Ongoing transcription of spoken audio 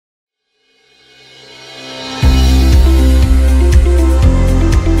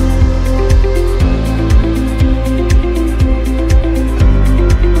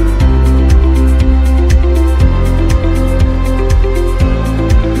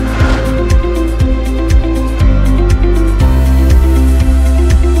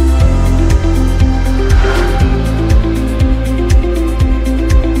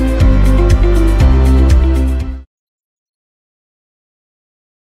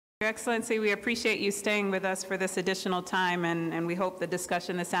Your Excellency, we appreciate you staying with us for this additional time, and we hope the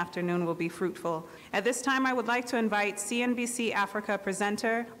discussion this afternoon will be fruitful. At this time, I would like to invite CNBC Africa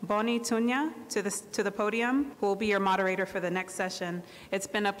presenter Bonney Tunya to the podium, who will be your moderator for the next session. It's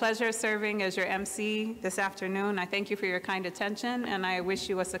been a pleasure serving as your MC this afternoon. I thank you for your kind attention, and I wish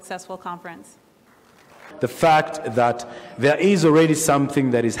you a successful conference. The fact that there is already something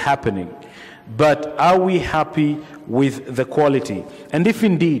that is happening, but are we happy with the quality? And if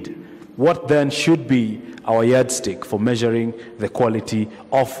indeed, what then should be our yardstick for measuring the quality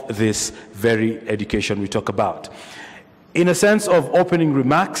of this very education we talk about? In a sense of opening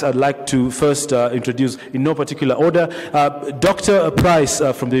remarks, I'd like to first introduce, in no particular order, Dr. Price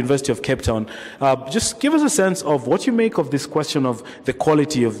from the University of Cape Town. Just give us a sense of what you make of this question of the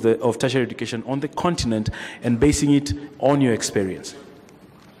quality of tertiary education on the continent and basing it on your experience.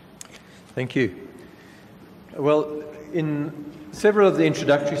 Thank you. Well, in several of the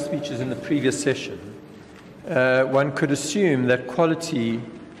introductory speeches in the previous session, one could assume that quality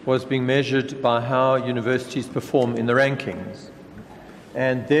was being measured by how universities perform in the rankings.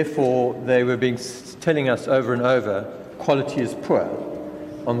 And therefore, they were telling us over and over, quality is poor.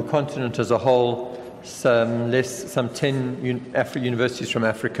 On the continent as a whole, some 10 universities from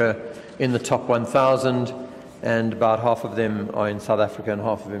Africa in the top 1,000, and about half of them are in South Africa and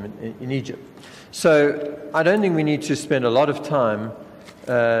half of them in Egypt. So I don't think we need to spend a lot of time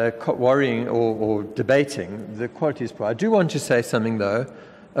worrying or debating the quality is poor. I do want to say something, though,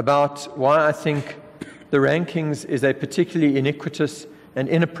 about why I think the rankings is a particularly iniquitous and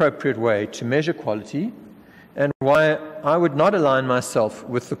inappropriate way to measure quality, and why I would not align myself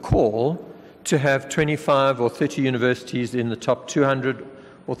with the call to have 25 or 30 universities in the top 200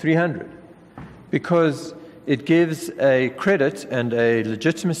 or 300, because it gives a credit and a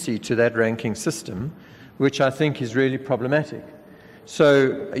legitimacy to that ranking system, which I think is really problematic.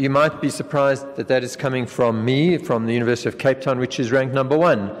 So you might be surprised that that is coming from me, from the University of Cape Town, which is ranked number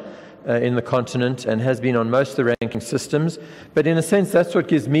 1 in the continent and has been on most of the ranking systems. But in a sense, that's what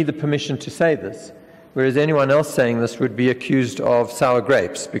gives me the permission to say this, whereas anyone else saying this would be accused of sour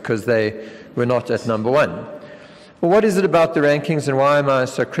grapes because they were not at number 1. Well, what is it about the rankings and why am I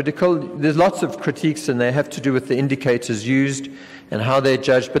so critical? There's lots of critiques and they have to do with the indicators used and how they're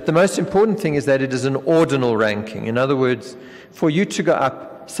judged. But the most important thing is that it is an ordinal ranking. In other words, for you to go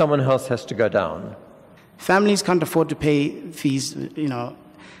up, someone else has to go down. Families can't afford to pay fees,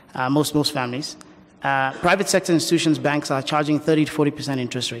 most families. Private sector institutions, banks are charging 30 to 40%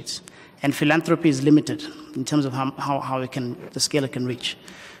 interest rates. And philanthropy is limited in terms of the scale it can reach.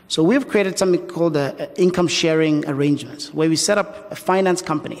 So we've created something called income sharing arrangements, where we set up a finance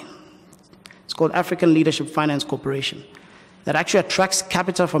company. It's called African Leadership Finance Corporation, that actually attracts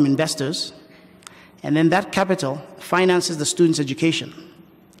capital from investors, and then that capital finances the student's education.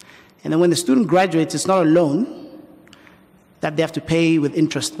 And then when the student graduates, it's not a loan that they have to pay with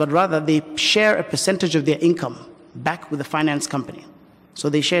interest, but rather they share a percentage of their income back with the finance company. So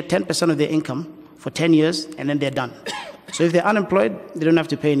they share 10% of their income for 10 years, and then they're done. So if they're unemployed, they don't have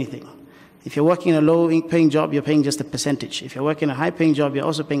to pay anything. If you're working in a low-paying job, you're paying just a percentage. If you're working in a high-paying job, you're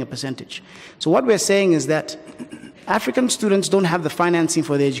also paying a percentage. So what we're saying is that African students don't have the financing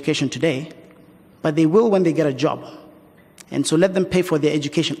for their education today, but they will when they get a job. And so let them pay for their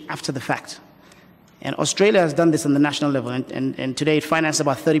education after the fact. And Australia has done this on the national level, and today it finances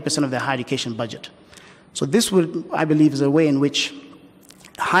about 30% of their higher education budget. So this would, I believe, is a way in which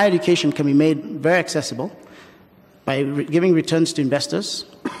higher education can be made very accessible by giving returns to investors.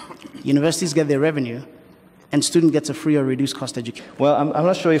 Universities get their revenue, and student gets a free or reduced cost education. Well, I'm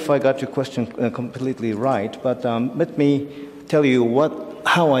not sure if I got your question completely right, but let me tell you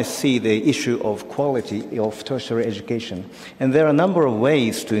how I see the issue of quality of tertiary education. And there are a number of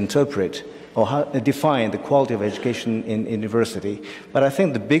ways to interpret or define the quality of education in university. But I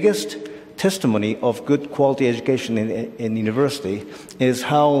think the biggest testimony of good quality education in university is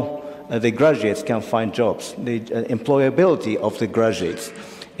how the graduates can find jobs, the employability of the graduates.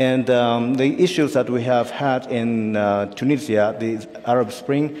 And the issues that we have had in Tunisia, the Arab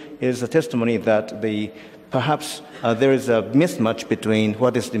Spring, is a testimony that perhaps there is a mismatch between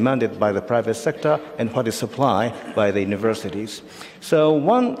what is demanded by the private sector and what is supplied by the universities. So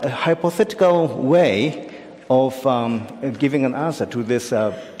one hypothetical way of giving an answer to this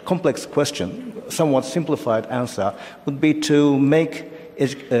complex question, somewhat simplified answer, would be to make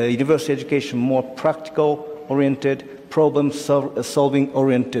university education more practical, oriented, problem-solving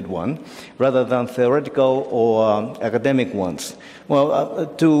oriented one, rather than theoretical or academic ones. Well,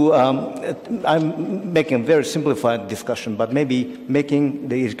 I'm making a very simplified discussion, but maybe making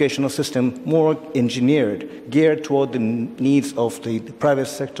the educational system more engineered, geared toward the needs of the private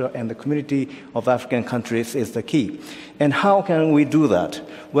sector and the community of African countries is the key. And how can we do that?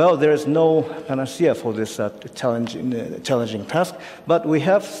 Well, there is no panacea for this challenging task, but we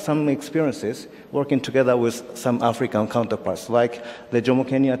have some experiences working together with some African counterparts, like the Jomo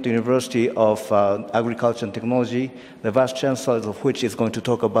Kenyatta University of Agriculture and Technology, the Vice Chancellor of which is going to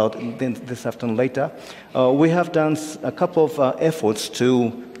talk about this afternoon later. We have done a couple of efforts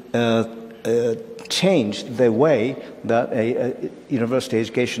to change the way that a university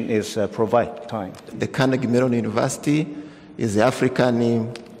education is provided. The Carnegie Mellon University is the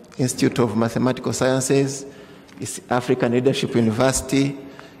African Institute of Mathematical Sciences, it's African Leadership University,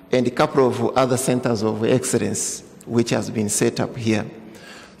 and a couple of other centers of excellence which has been set up here.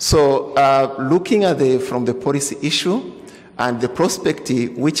 So looking at from the policy issue and the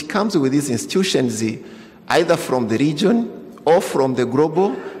perspective which comes with these institutions, either from the region or from the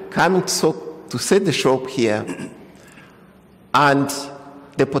global, coming to set the shop here, and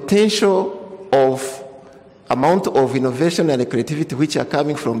the potential of amount of innovation and creativity which are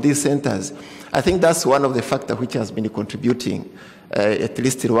coming from these centers, I think that's one of the factors which has been contributing, at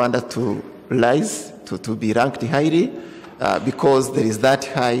least in Rwanda, to rise, to be ranked highly, because there is that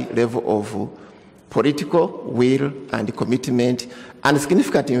high level of political will and commitment and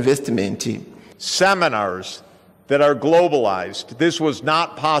significant investment. Seminars that are globalized. This was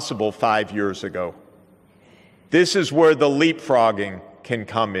not possible 5 years ago. This is where the leapfrogging can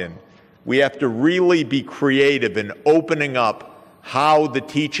come in. We have to really be creative in opening up how the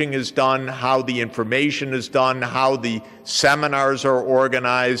teaching is done, how the information is done, how the seminars are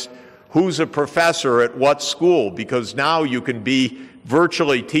organized, who's a professor at what school, because now you can be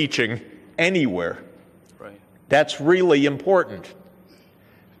virtually teaching anywhere. Right. That's really important.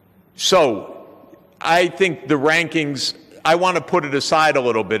 So I think the rankings, I want to put it aside a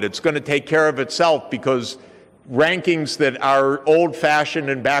little bit. It's going to take care of itself, because rankings that are old-fashioned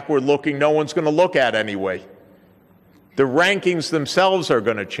and backward-looking, no one's going to look at anyway. The rankings themselves are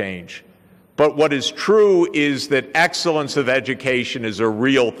going to change. But what is true is that excellence of education is a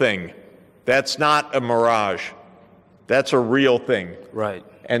real thing. That's not a mirage. That's a real thing. Right.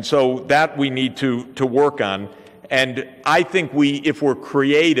 And so that we need to work on. And I think if we're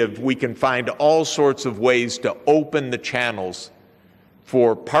creative, we can find all sorts of ways to open the channels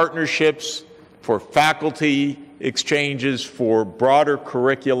for partnerships, for faculty exchanges, for broader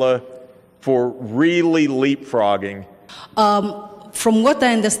curricula, for really leapfrogging. From what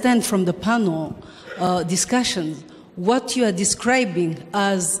I understand from the panel discussions, what you are describing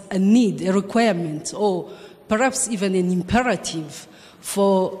as a need, a requirement, or perhaps even an imperative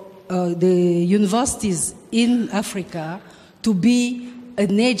for the universities in Africa to be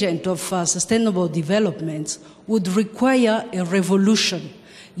an agent of sustainable development would require a revolution,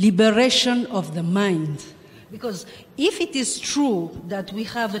 liberation of the mind. Because if it is true that we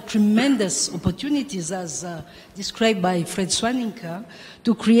have a tremendous opportunities, as described by Fred Swaniker,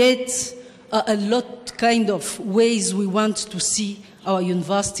 to create a lot kind of ways we want to see our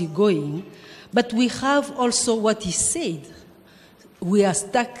university going, but we have also what he said, we are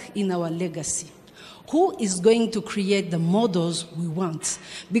stuck in our legacy. Who is going to create the models we want?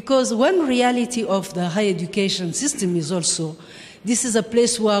 Because one reality of the higher education system is also, this is a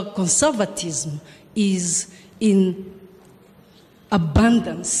place where conservatism is in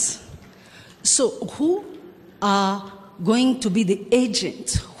abundance. So who are going to be the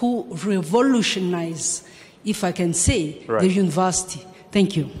agent who revolutionize, if I can say, the university?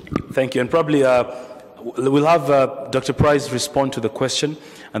 Thank you. Thank you. And probably we'll have Dr. Price respond to the question,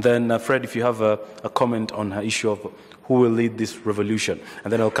 and then Fred, if you have a comment on her issue of who will lead this revolution,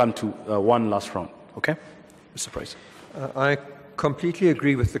 and then I'll come to one last round. Okay? Mr. Price. I completely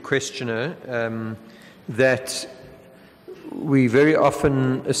agree with the questioner that we very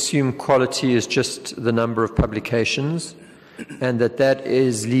often assume quality is just the number of publications, and that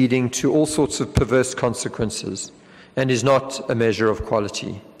is leading to all sorts of perverse consequences and is not a measure of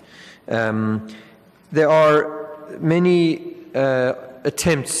quality. There are many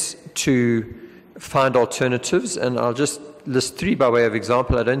attempts to find alternatives, and I'll just list three by way of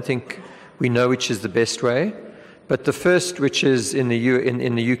example. I don't think we know which is the best way. But the first, which is in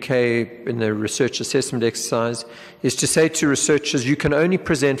the UK, in the research assessment exercise, is to say to researchers, you can only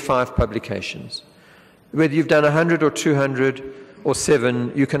present 5 publications. Whether you've done 100 or 200 or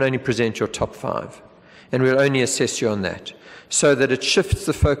 7, you can only present your top 5. And we'll only assess you on that. So that it shifts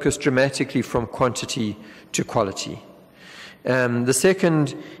the focus dramatically from quantity to quality. The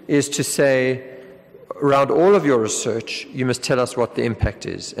second is to say, around all of your research, you must tell us what the impact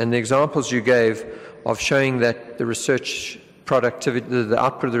is. And the examples you gave of showing that the research productivity, the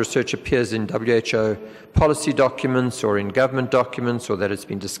output of the research appears in WHO policy documents or in government documents, or that it's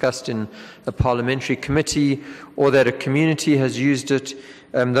been discussed in a parliamentary committee, or that a community has used it.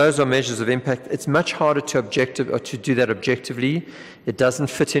 Those are measures of impact. It's much harder to do that objectively. It doesn't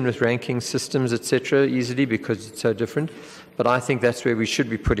fit in with ranking systems, etc., easily because it's so different. But I think that's where we should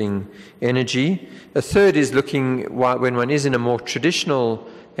be putting energy. A third is looking, when one is in a more traditional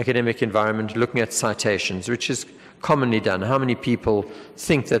academic environment, looking at citations, which is commonly done. How many people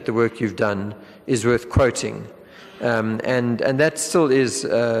think that the work you've done is worth quoting? And that still is,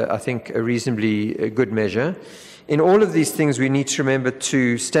 I think, a reasonably good measure. In all of these things, we need to remember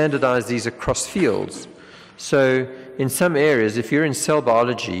to standardize these across fields. So in some areas, if you're in cell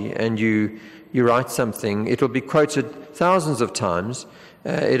biology and you write something, it'll be quoted thousands of times,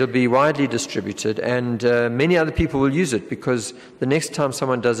 it'll be widely distributed, and many other people will use it, because the next time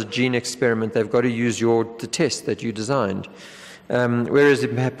someone does a gene experiment, they've got to use the test that you designed. Whereas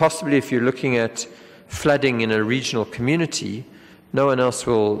possibly if you're looking at flooding in a regional community, no one else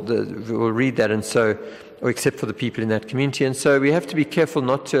will read that, and so, or except for the people in that community. And so we have to be careful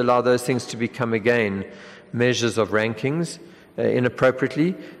not to allow those things to become, again, measures of rankings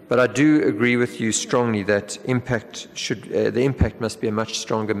inappropriately. But I do agree with you strongly that the impact must be a much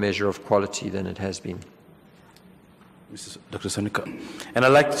stronger measure of quality than it has been. Dr. Swaniker. And I'd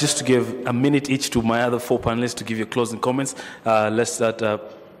like just to give a minute each to my other four panelists to give you closing comments. Let's start at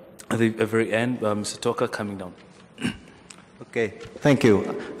the very end. Mr. Toka coming down. Okay, thank you.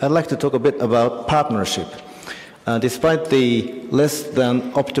 I'd like to talk a bit about partnership. Despite the less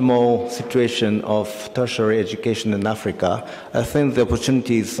than optimal situation of tertiary education in Africa, I think the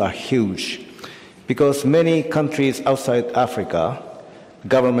opportunities are huge, because many countries outside Africa,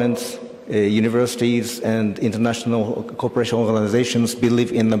 governments, universities, and international cooperation organizations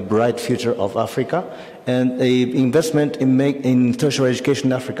believe in the bright future of Africa, and the investment in tertiary education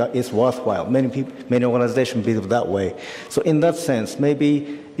in Africa is worthwhile. Many organizations believe that way. So in that sense,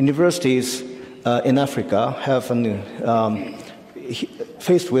 maybe universities in Africa have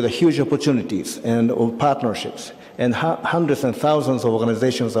faced with huge opportunities and partnerships, and hundreds and thousands of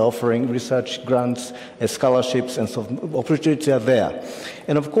organizations are offering research grants and scholarships, and so opportunities are there.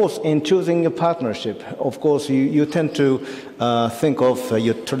 And of course, in choosing a partnership, of course, you tend to think of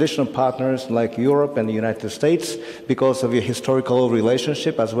your traditional partners like Europe and the United States because of your historical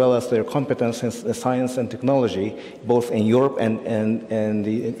relationship, as well as their competence in science and technology, both in Europe and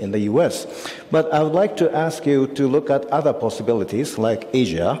in the US. But I would like to ask you to look at other possibilities like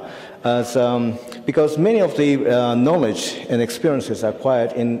Asia, because many of the knowledge and experiences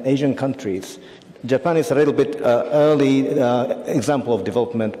acquired in Asian countries, Japan is a little bit early example of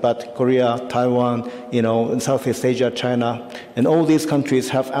development, but Korea, Taiwan, in Southeast Asia, China, and all these countries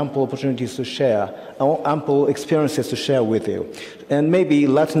have ample opportunities to share, ample experiences to share with you, and maybe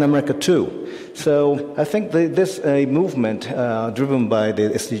Latin America too. So I think this movement driven by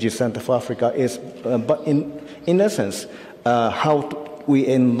the SDG Center for Africa is, but in essence, how we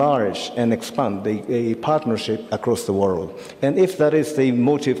enlarge and expand the partnership across the world. And if that is the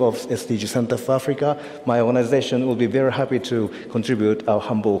motive of SDG Center for Africa, my organization will be very happy to contribute our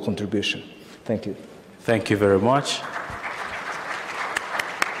humble contribution. Thank you. Thank you very much.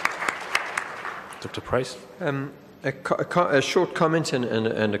 Dr. Price? A short comment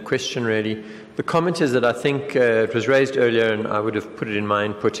and a question, really. The comment is that I think it was raised earlier, and I would have put it in my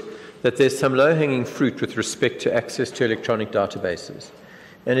input, that there's some low-hanging fruit with respect to access to electronic databases.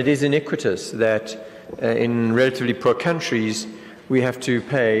 And it is iniquitous that in relatively poor countries, we have to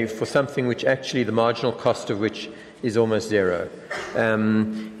pay for something which actually the marginal cost of which is almost zero.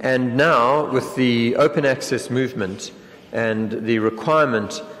 And now, with the open access movement and the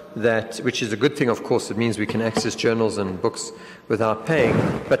requirement that, which is a good thing, of course, it means we can access journals and books without paying,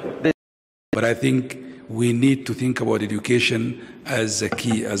 but I think we need to think about education as a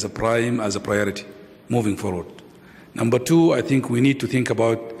key, as a prime, as a priority moving forward. Number two, I think we need to think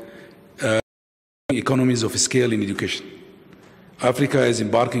about economies of scale in education. Africa is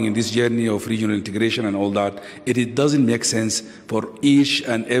embarking in this journey of regional integration and all that. It doesn't make sense for each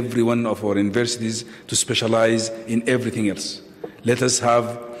and every one of our universities to specialize in everything else. Let us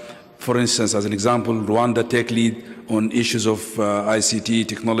have, for instance, as an example, Rwanda take lead on issues of ICT,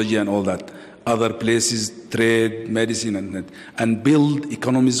 technology and all that. Other places, trade, medicine, and build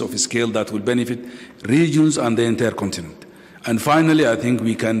economies of scale that will benefit regions and the entire continent. And finally, I think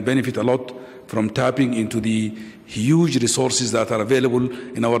we can benefit a lot from tapping into the huge resources that are available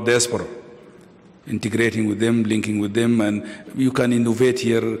in our diaspora. integrating with them, linking with them, and you can innovate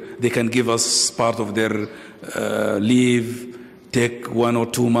here. They can give us part of their leave, take 1 or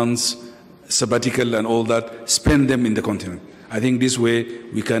 2 months sabbatical and all that, spend them in the continent. I think this way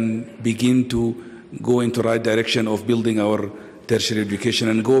we can begin to go into the right direction of building our tertiary education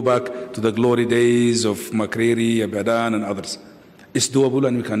and go back to the glory days of Makreri, Abadan, and others. It's doable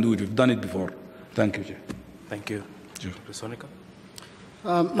and we can do it. We've done it before. Thank you, Chair. Thank you. Swaniker?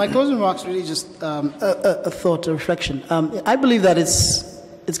 My closing remarks really just a thought, a reflection. I believe that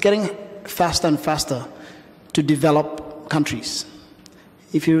it's getting faster and faster to develop countries.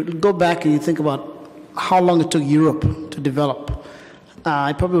 If you go back and you think about how long it took Europe to develop,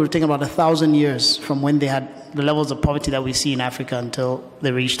 it probably would take about 1,000 years from when they had the levels of poverty that we see in Africa until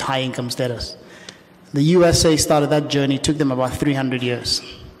they reached high income status. The USA started that journey, it took them about 300 years.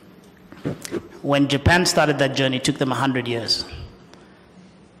 When Japan started that journey, it took them 100 years.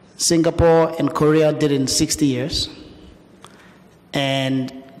 Singapore and Korea did it in 60 years.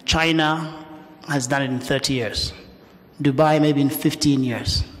 And China has done it in 30 years. Dubai maybe in 15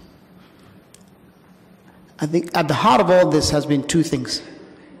 years. I think at the heart of all this has been two things: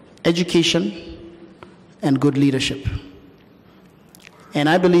 education and good leadership. And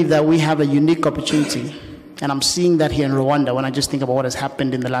I believe that we have a unique opportunity, and I'm seeing that here in Rwanda when I just think about what has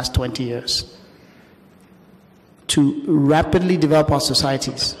happened in the last 20 years, to rapidly develop our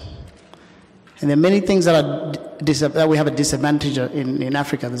societies. And there are many things that we have a disadvantage in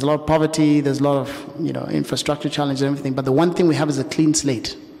Africa. There's a lot of poverty, there's a lot of infrastructure challenges and everything, but the one thing we have is a clean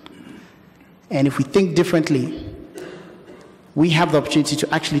slate. And if we think differently, we have the opportunity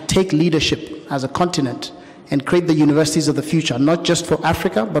to actually take leadership as a continent and create the universities of the future, not just for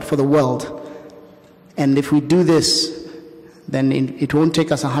Africa, but for the world. And if we do this, then it won't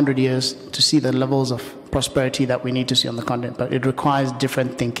take us 100 years to see the levels of prosperity that we need to see on the continent, but it requires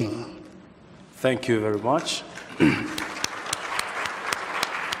different thinking. Thank you very much.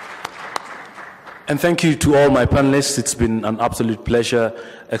 And thank you to all my panelists. It's been an absolute pleasure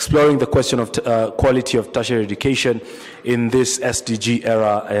exploring the question of quality of tertiary education in this SDG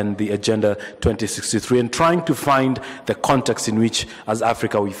era and the Agenda 2063, and trying to find the context in which, as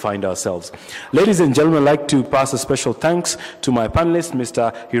Africa, we find ourselves. Ladies and gentlemen, I'd like to pass a special thanks to my panelists,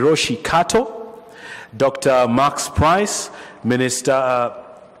 Mr. Hiroshi Kato, Dr. Max Price, Minister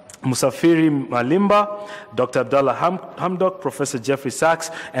Musafiri Malimba, Dr. Abdalla Hamdok, Professor Jeffrey Sachs,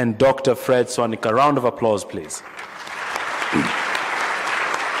 and Dr. Fred Swaniker. Round of applause, please.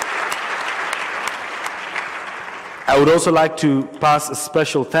 I would also like to pass a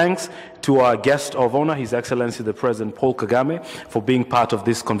special thanks to our guest of honor, His Excellency the President Paul Kagame, for being part of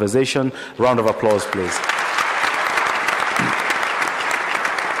this conversation. Round of applause, please.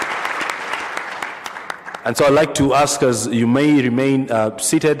 And so I'd like to ask us, you may remain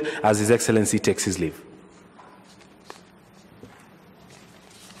seated as His Excellency takes his leave.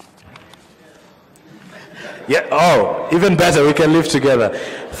 Yeah, oh, even better, we can live together.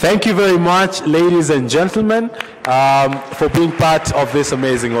 Thank you very much, ladies and gentlemen, for being part of this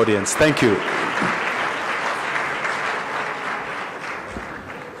amazing audience. Thank you.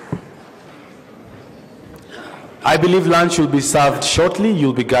 I believe lunch will be served shortly.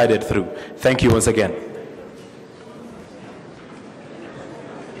 You'll be guided through. Thank you once again.